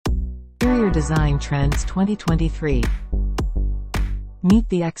Interior Design Trends 2023. Meet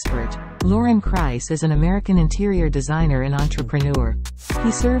the expert. Loren Kreiss is an American interior designer and entrepreneur.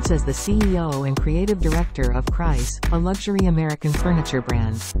 He serves as the CEO and creative director of Kreiss, a luxury American furniture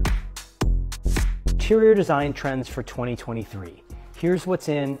brand. Interior design trends for 2023. Here's what's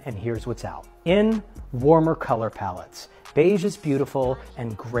in and here's what's out. In, warmer color palettes. Beige is beautiful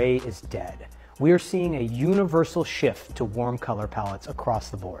and gray is dead. We are seeing a universal shift to warm color palettes across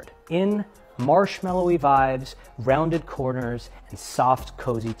the board. In, marshmallowy vibes, rounded corners, and soft,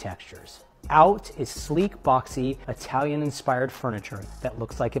 cozy textures. Out is sleek, boxy, Italian-inspired furniture that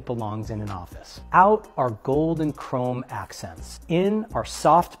looks like it belongs in an office. Out are gold and chrome accents. In are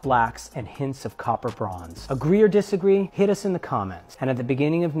soft blacks and hints of copper bronze. Agree or disagree? Hit us in the comments. And at the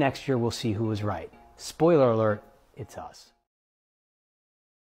beginning of next year, we'll see who was right. Spoiler alert, it's us.